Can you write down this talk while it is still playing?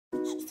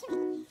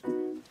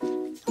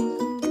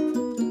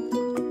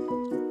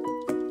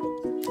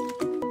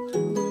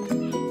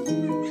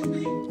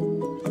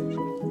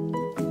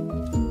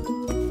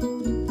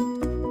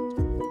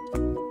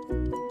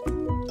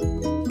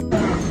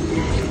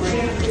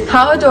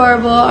How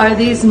adorable are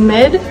these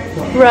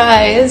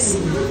mid-rise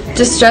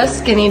distressed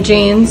skinny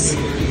jeans?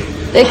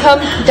 They come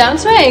down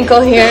to my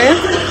ankle here.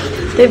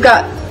 They've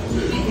got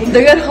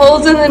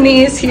holes in the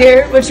knees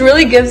here, which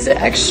really gives it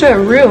extra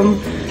room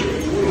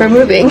for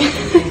moving.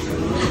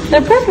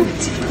 They're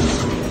perfect.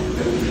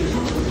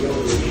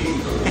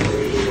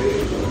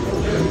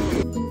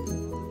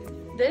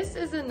 This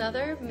is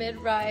another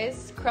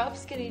mid-rise crop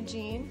skinny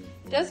jean.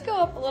 It does go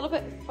up a little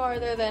bit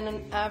farther than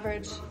an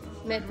average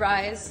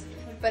mid-rise,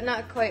 but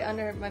not quite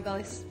under my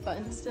belly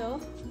button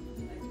still.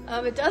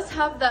 It does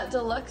have that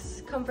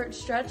deluxe comfort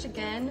stretch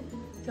again.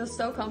 Feels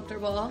so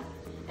comfortable.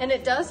 And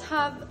it does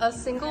have a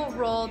single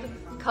rolled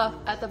cuff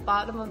at the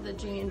bottom of the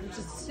jean, which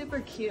is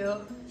super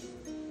cute.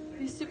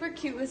 It's super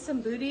cute with some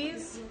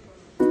booties.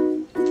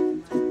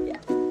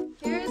 Yeah.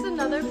 Here's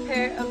another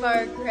pair of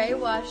our gray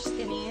wash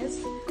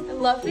skinnies. I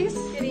love these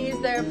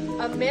skinnies. They're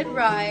a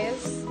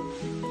mid-rise.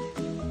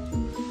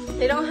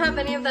 They don't have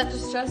any of that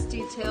distressed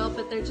detail,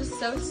 but they're just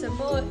so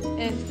simple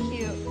and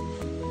cute.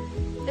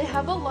 They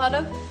have a lot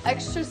of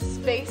extra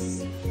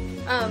space.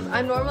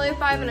 I'm normally a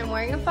 5 and I'm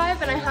wearing a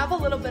 5, and I have a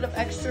little bit of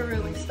extra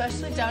room,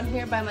 especially down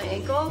here by my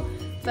ankle,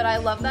 but I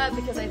love that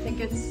because I think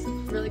it's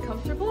really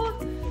comfortable.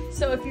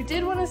 So if you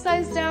did want to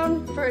size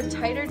down for a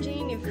tighter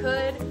jean, you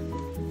could,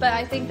 but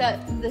I think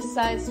that this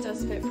size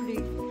does fit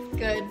pretty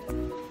good,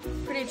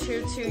 pretty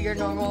true to your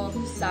normal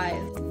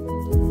size.